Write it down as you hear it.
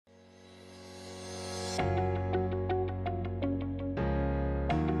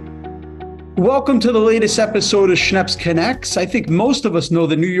Welcome to the latest episode of Schneps Connects. I think most of us know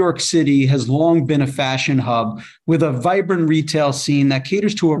that New York City has long been a fashion hub with a vibrant retail scene that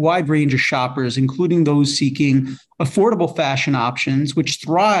caters to a wide range of shoppers, including those seeking affordable fashion options, which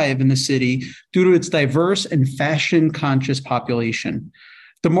thrive in the city due to its diverse and fashion-conscious population.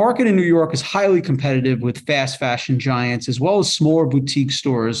 The market in New York is highly competitive with fast fashion giants, as well as smaller boutique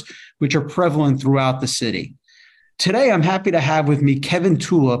stores, which are prevalent throughout the city. Today, I'm happy to have with me Kevin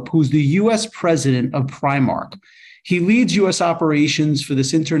Tulip, who's the U.S. president of Primark. He leads U.S. operations for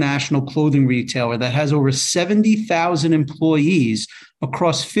this international clothing retailer that has over 70,000 employees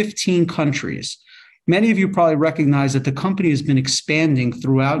across 15 countries. Many of you probably recognize that the company has been expanding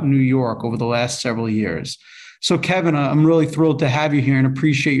throughout New York over the last several years. So, Kevin, I'm really thrilled to have you here and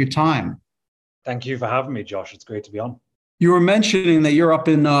appreciate your time. Thank you for having me, Josh. It's great to be on. You were mentioning that you're up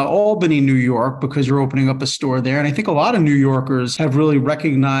in Albany, New York, because you're opening up a store there. And I think a lot of New Yorkers have really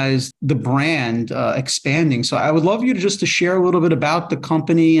recognized the brand expanding. So I would love you to share a little bit about the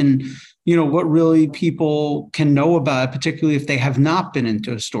company and, what really people can know about it, particularly if they have not been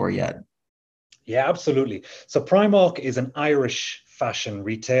into a store yet. Yeah, absolutely. So Primark is an Irish fashion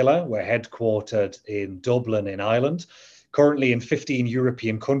retailer. We're headquartered in Dublin in Ireland, currently in 15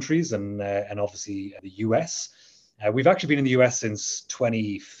 European countries and obviously the US. We've actually been in the US since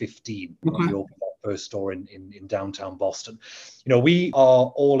 2015 when we opened our first store in downtown Boston. We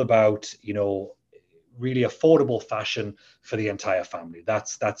are all about, really affordable fashion for the entire family.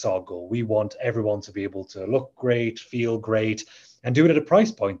 That's our goal. We want everyone to be able to look great, feel great, and do it at a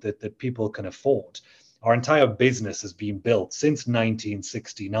price point that people can afford. Our entire business has been built since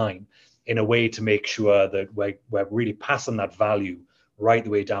 1969 in a way to make sure that we're really passing that value right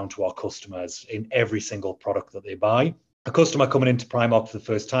the way down to our customers in every single product that they buy. A customer coming into Primark for the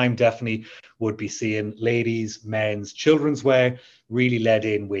first time definitely would be seeing ladies, men's, children's wear, really led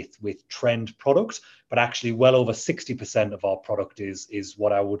in with trend product, but actually well over 60% of our product is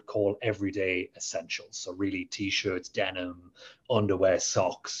what I would call everyday essentials. So really t-shirts, denim, underwear,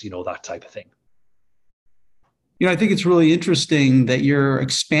 socks, that type of thing. I think it's really interesting that you're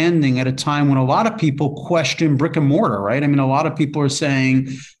expanding at a time when a lot of people question brick and mortar, right? I mean, a lot of people are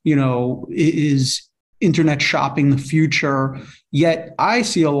saying, is internet shopping the future? Yet I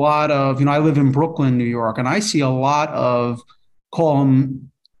see a lot of, I live in Brooklyn, New York, and I see a lot of, call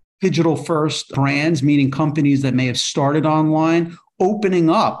them digital first brands, meaning companies that may have started online, opening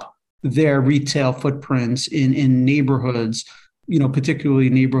up their retail footprints in neighborhoods, particularly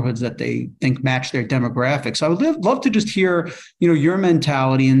neighborhoods that they think match their demographics. I would love to just hear, your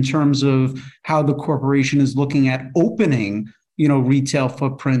mentality in terms of how the corporation is looking at opening, retail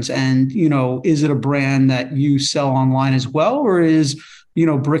footprints. And, is it a brand that you sell online as well, or is,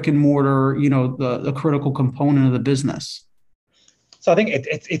 brick and mortar, the critical component of the business? So I think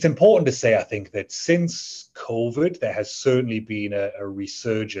it's important to say, I think that since COVID, there has certainly been a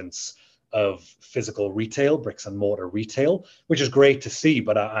resurgence of physical retail, bricks and mortar retail, which is great to see.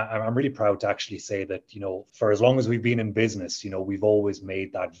 But I'm really proud to actually say that, for as long as we've been in business, we've always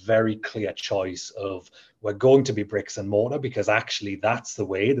made that very clear choice of we're going to be bricks and mortar because actually that's the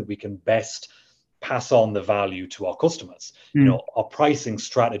way that we can best pass on the value to our customers. Our pricing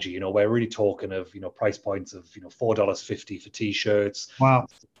strategy, we're really talking of, price points of, $4.50 for t-shirts, wow,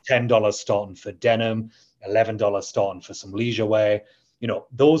 $10 starting for denim, $11 starting for some leisure wear.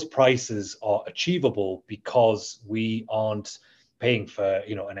 Those prices are achievable because we aren't paying for,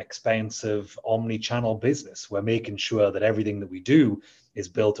 an expensive omni-channel business. We're making sure that everything that we do is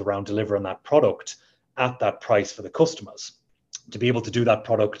built around delivering that product at that price for the customers. To be able to do that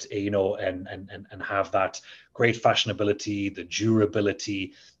product, and have that great fashionability, the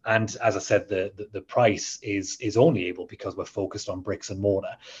durability, and as I said, the price is only able because we're focused on bricks and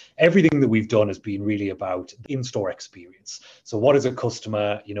mortar. Everything that we've done has been really about in-store experience. So what is a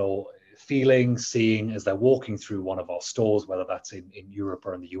customer, feeling, seeing as they're walking through one of our stores, whether that's in Europe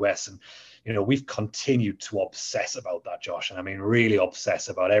or in the US. And, we've continued to obsess about that, Josh. And I mean, really obsess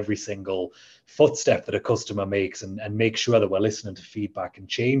about every single footstep that a customer makes and make sure that we're listening to feedback and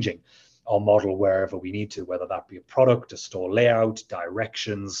changing our model wherever we need to, whether that be a product, a store layout,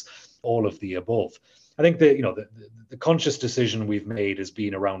 directions, all of the above. I think that, the conscious decision we've made has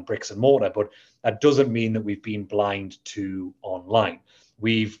been around bricks and mortar, but that doesn't mean that we've been blind to online.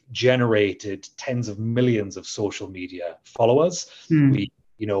 We've generated tens of millions of social media followers. We,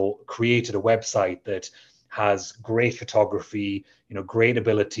 created a website that has great photography, great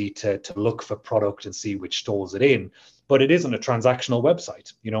ability to look for product and see which stores it in. But it isn't a transactional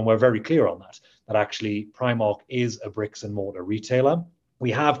website, and we're very clear on that actually Primark is a bricks and mortar retailer. We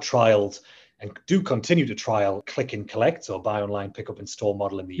have trialed and do continue to trial click and collect, so buy online, pick up in store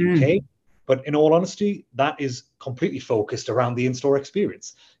model in the UK. But in all honesty, that is completely focused around the in-store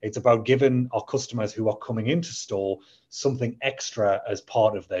experience. It's about giving our customers who are coming into store something extra as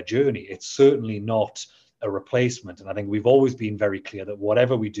part of their journey. It's certainly not a replacement. And I think we've always been very clear that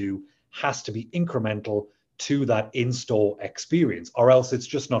whatever we do has to be incremental to that in-store experience, or else it's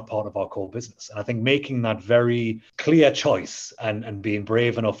just not part of our core business. And I think making that very clear choice and being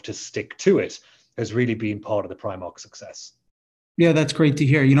brave enough to stick to it has really been part of the Primark success. Yeah, that's great to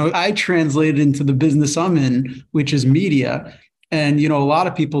hear. I translated into the business I'm in, which is media. And, a lot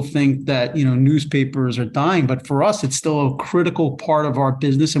of people think that, newspapers are dying, but for us, it's still a critical part of our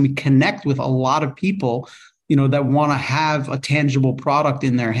business. And we connect with a lot of people, that want to have a tangible product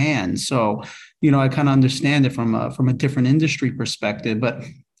in their hands. So, I kind of understand it from a different industry perspective, but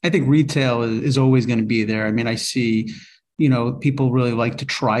I think retail is always going to be there. I mean, I see, people really like to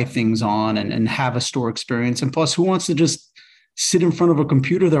try things on and have a store experience. And plus, who wants to just sit in front of a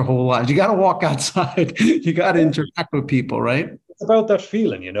computer their whole lives? You got to walk outside. You got to interact with people, right? It's about that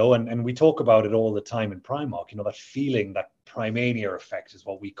feeling, and we talk about it all the time in Primark, that feeling, that Primania effect is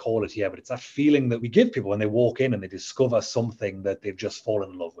what we call it here, but it's that feeling that we give people when they walk in and they discover something that they've just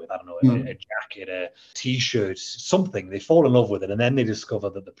fallen in love with. I don't know, a jacket, a t-shirt, something, they fall in love with it. And then they discover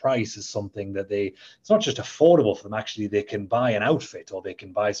that the price is something that it's not just affordable for them, actually, they can buy an outfit or they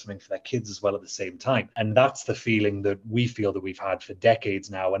can buy something for their kids as well at the same time. And that's the feeling that we feel that we've had for decades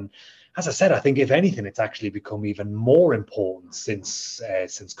now. And as I said, I think if anything, it's actually become even more important since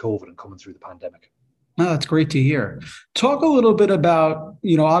COVID and coming through the pandemic. Oh, that's great to hear. Talk a little bit about,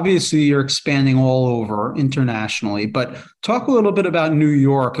 obviously you're expanding all over internationally, but talk a little bit about New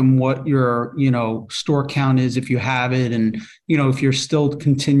York and what your, store count is, if you have it, and, if you're still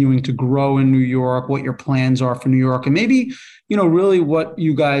continuing to grow in New York, what your plans are for New York, and maybe, really what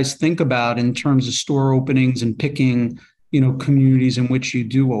you guys think about in terms of store openings and picking, communities in which you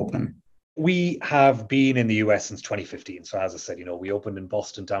do open. We have been in the US since 2015. So as I said, we opened in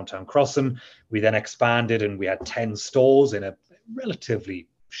Boston, downtown Crossing. We then expanded and we had 10 stores in a relatively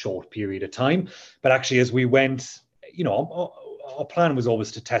short period of time. But actually, as we went, our plan was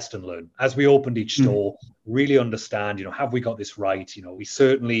always to test and learn. As we opened each store, really understand, have we got this right? We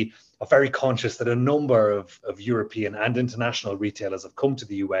certainly are very conscious that a number of European and international retailers have come to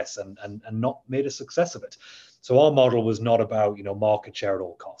the US and not made a success of it. So our model was not about, market share at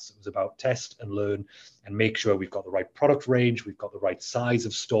all costs. It was about test and learn and make sure we've got the right product range, we've got the right size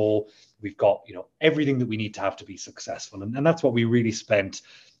of store, we've got, everything that we need to have to be successful. And that's what we really spent,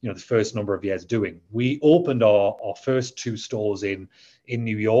 the first number of years doing. We opened our first two stores in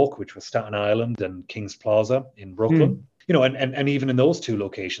New York, which was Staten Island and Kings Plaza in Brooklyn. And even in those two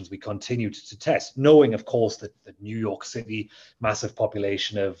locations, we continued to test, knowing, of course, that New York City, massive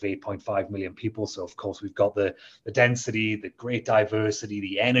population of 8.5 million people. So, of course, we've got the density, the great diversity,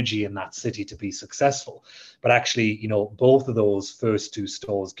 the energy in that city to be successful. But actually, both of those first two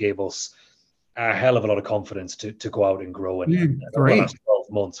stores gave us a hell of a lot of confidence to go out and grow. And over the last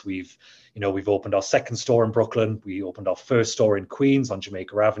 12 months, we've opened our second store in Brooklyn. We opened our first store in Queens on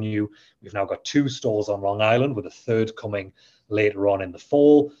Jamaica Avenue. We've now got two stores on Long Island, with a third coming later on in the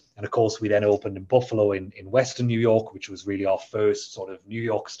fall. And of course, we then opened in Buffalo in Western New York, which was really our first sort of New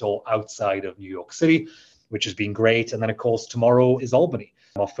York store outside of New York City, which has been great. And then, of course, tomorrow is Albany,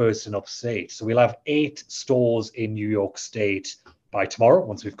 our first in upstate. So we'll have 8 stores in New York State by tomorrow,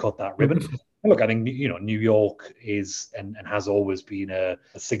 once we've cut that ribbon. And look, I think, New York is and has always been a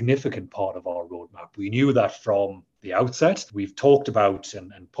significant part of our roadmap. We knew that from the outset. We've talked about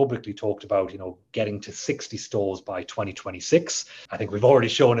and publicly talked about, getting to 60 stores by 2026. I think we've already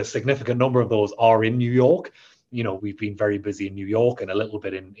shown a significant number of those are in New York. We've been very busy in New York and a little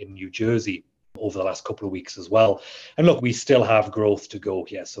bit in New Jersey over the last couple of weeks as well. And look, we still have growth to go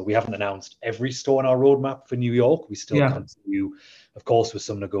here. So we haven't announced every store on our roadmap for New York. We still continue, of course, with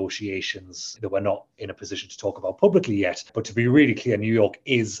some negotiations that we're not in a position to talk about publicly yet. But to be really clear, New York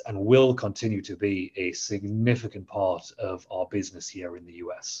is and will continue to be a significant part of our business here in the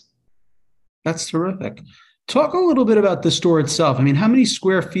US. That's terrific. Talk a little bit about the store itself. I mean, how many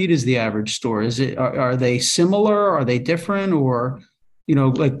square feet is the average store? Are they similar? Are they different? Or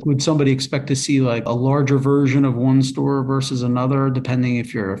would somebody expect to see like a larger version of one store versus another, depending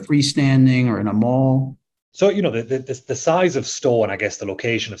if you're freestanding or in a mall? So, the size of store and I guess the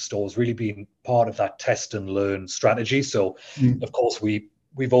location of stores really being part of that test and learn strategy. So, of course,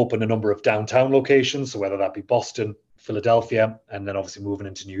 we've opened a number of downtown locations, so whether that be Boston, Philadelphia, and then obviously moving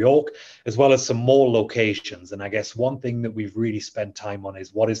into New York, as well as some more locations. And I guess one thing that we've really spent time on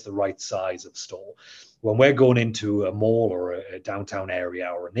is what is the right size of store. When we're going into a mall or a downtown area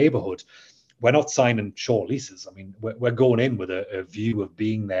or a neighborhood, we're not signing short leases. I mean, we're going in with a view of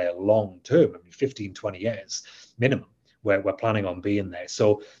being there long term. I mean, 15, 20 years minimum. We're planning on being there.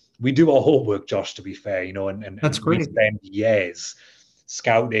 So we do our homework, Josh, to be fair, That's and we great. spend years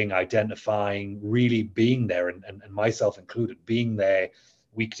scouting, identifying, really being there, and myself included, being there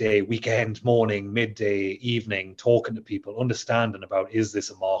weekday, weekend, morning, midday, evening, talking to people, understanding about, is this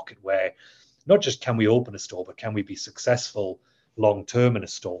a market where not just can we open a store, but can we be successful long term in a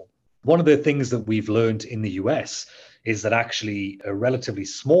store? One of the things that we've learned in the US is that actually a relatively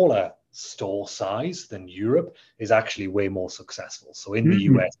smaller store size than Europe is actually way more successful. So in the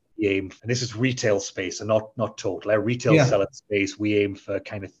Mhm. US, we aim, and this is retail space and not total. Our retail Yeah. selling space, we aim for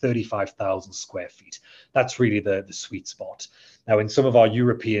kind of 35,000 square feet. That's really the sweet spot. Now, in some of our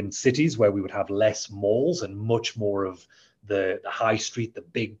European cities where we would have less malls and much more of the high street, the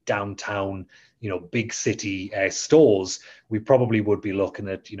big downtown, big city stores, we probably would be looking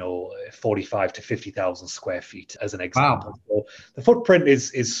at 45 to 50,000 square feet as an example. Wow. So the footprint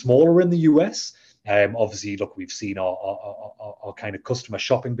is smaller in the US. Obviously, look, we've seen our kind of customer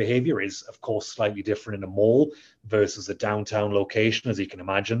shopping behavior is, of course, slightly different in a mall versus a downtown location, as you can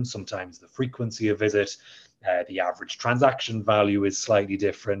imagine. Sometimes the frequency of visit, the average transaction value is slightly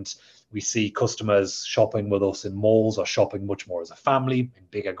different. We see customers shopping with us in malls or shopping much more as a family in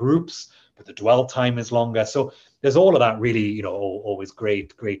bigger groups, but the dwell time is longer. So there's all of that really, always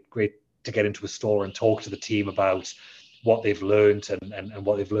great to get into a store and talk to the team about what they've learned and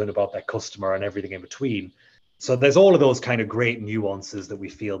what they've learned about their customer and everything in between. So there's all of those kind of great nuances that we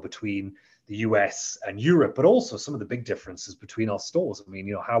feel between the US and Europe, but also some of the big differences between our stores. I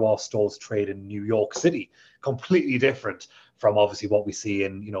mean, how our stores trade in New York City, completely different from obviously what we see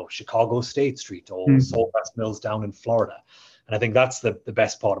in, Chicago State Street or Mhm. Sawgrass Mills down in Florida. And I think that's the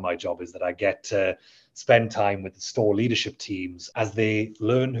best part of my job, is that I get to spend time with the store leadership teams as they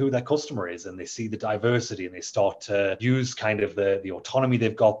learn who their customer is and they see the diversity and they start to use kind of the autonomy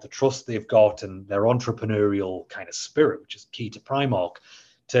they've got, the trust they've got, and their entrepreneurial kind of spirit, which is key to Primark,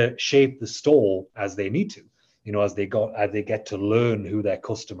 to shape the store as they need to. As they get to learn who their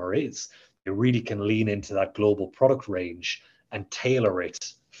customer is, they really can lean into that global product range and tailor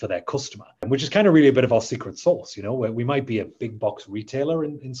it for their customer, which is kind of really a bit of our secret sauce, where we might be a big box retailer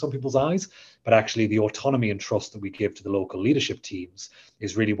in some people's eyes, but actually the autonomy and trust that we give to the local leadership teams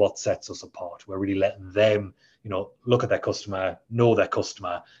is really what sets us apart. We're really letting them, look at their customer, know their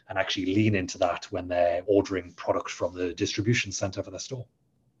customer, and actually lean into that when they're ordering product from the distribution center for their store.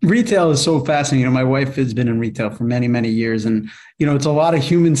 Retail is so fascinating. My wife has been in retail for many, many years, and it's a lot of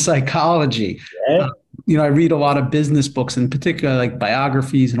human psychology. Uh, Yeah. I read a lot of business books, in particular, like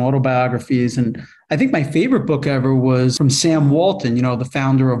biographies and autobiographies. And I think my favorite book ever was from Sam Walton, the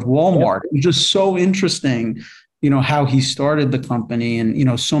founder of Yep. Walmart. It was just so interesting, how he started the company,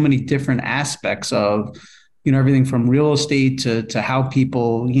 and so many different aspects of everything from real estate to how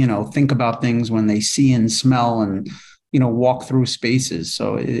people think about things when they see and smell and walk through spaces.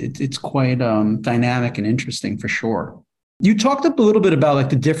 So it's quite dynamic and interesting for sure. You talked up a little bit about like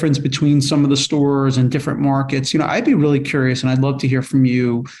the difference between some of the stores and different markets. I'd be really curious, and I'd love to hear from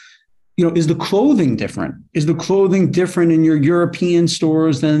you. Is the clothing different? Is the clothing different in your European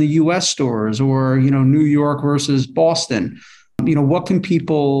stores than the US stores, or, New York versus Boston? What can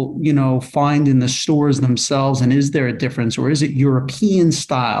people, find in the stores themselves? And is there a difference, or is it European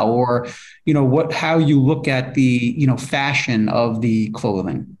style, or, how you look at the, fashion of the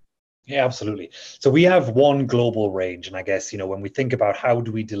clothing? Yeah, absolutely. So we have one global range, and I guess, when we think about how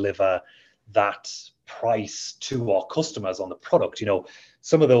do we deliver that price to our customers on the product,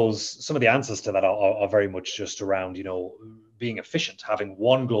 some of the answers to that are very much just around, being efficient, having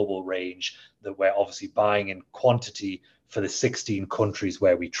one global range that we're obviously buying in quantity for the 16 countries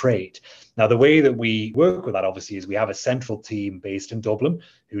where we trade. Now, the way that we work with that obviously is we have a central team based in Dublin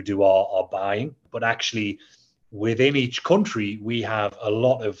who do our buying, but actually within each country, we have a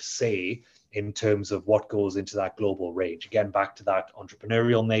lot of say in terms of what goes into that global range. Again, back to that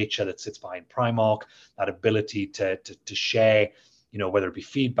entrepreneurial nature that sits behind Primark, that ability to share, whether it be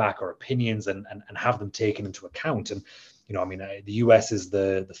feedback or opinions, and have them taken into account. And, the US is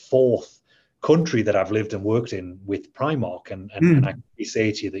the fourth country that I've lived and worked in with Primark. And I can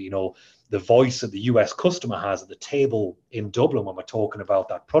say to you that, the voice that the US customer has at the table in Dublin when we're talking about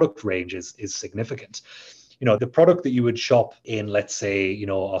that product range is significant. The product that you would shop in, let's say,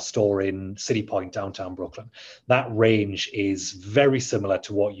 our store in City Point, downtown Brooklyn, that range is very similar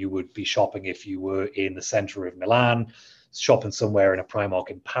to what you would be shopping if you were in the center of Milan, shopping somewhere in a Primark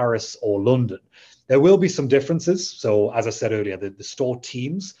in Paris or London. There will be some differences. So as I said earlier, the store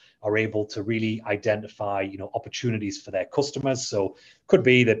teams are able to really identify, opportunities for their customers. So could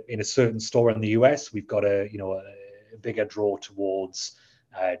be that in a certain store in the US, we've got a bigger draw towards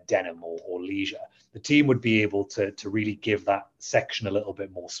denim or leisure. The team would be able to really give that section a little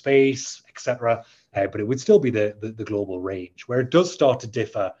bit more space, etc. But it would still be the global range. Where it does start to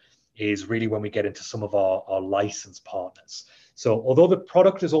differ is really when we get into some of our licensed partners. So although the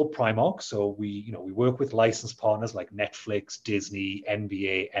product is all Primark, so we work with licensed partners like Netflix, Disney,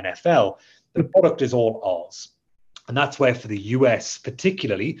 NBA, NFL, the product is all ours. And that's where for the US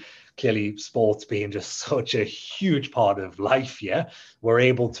particularly, clearly sports being just such a huge part of life here, we're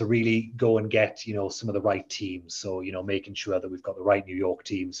able to really go and get, some of the right teams. So, making sure that we've got the right New York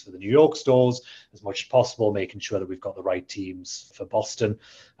teams for the New York stores as much as possible, making sure that we've got the right teams for Boston.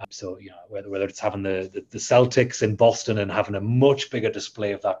 So, whether it's having the Celtics in Boston and having a much bigger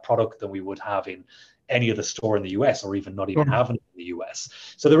display of that product than we would have in any other store in the US, or even not even having it in the US.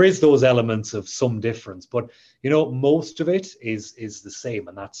 So there is those elements of some difference, but most of it is the same,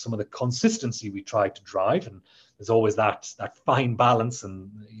 and that's some of the consistency we try to drive. And there's always that fine balance, and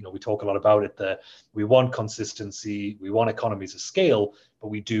we talk a lot about it. We want consistency, we want economies of scale, but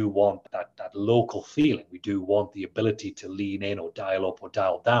we do want that local feeling. We do want the ability to lean in or dial up or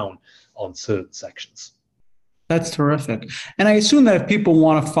dial down on certain sections. That's terrific. And I assume that if people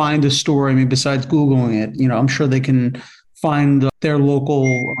want to find a store, I mean, besides Googling it, I'm sure they can find their local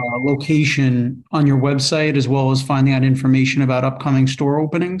location on your website, as well as finding out information about upcoming store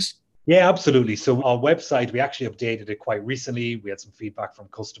openings. Yeah, absolutely. So our website, we actually updated it quite recently. We had some feedback from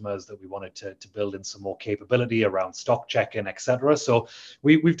customers that we wanted to build in some more capability around stock checking, etc. So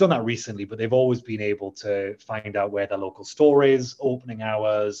we've done that recently, but they've always been able to find out where their local store is, opening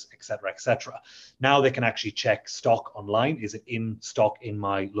hours, etc., etc. Now they can actually check stock online. Is it in stock in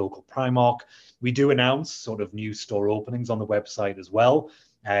my local Primark? We do announce sort of new store openings on the website as well,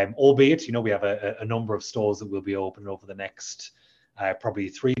 albeit, we have a number of stores that will be opening over the next probably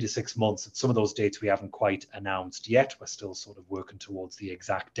 3 to 6 months. Some of those dates we haven't quite announced yet. We're still sort of working towards the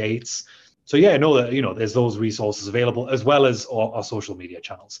exact dates. So yeah, there's those resources available, as well as our social media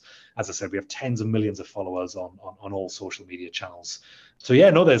channels. As I said, we have tens of millions of followers on all social media channels. So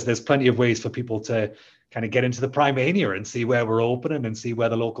yeah, there's plenty of ways for people to kind of get into the Primania and see where we're opening and see where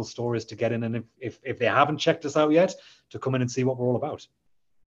the local store is to get in. And if they haven't checked us out yet, to come in and see what we're all about.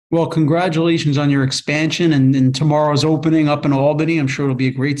 Well, congratulations on your expansion and tomorrow's opening up in Albany. I'm sure it'll be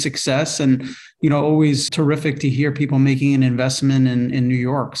a great success, and, always terrific to hear people making an investment in New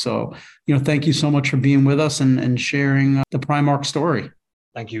York. So, thank you so much for being with us and sharing the Primark story.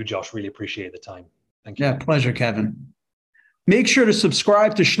 Thank you, Josh. Really appreciate the time. Thank you. Yeah, pleasure, Kevin. Make sure to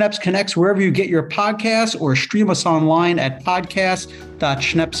subscribe to Schneps Connects wherever you get your podcasts, or stream us online at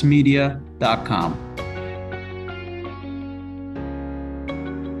podcast.schnepsmedia.com.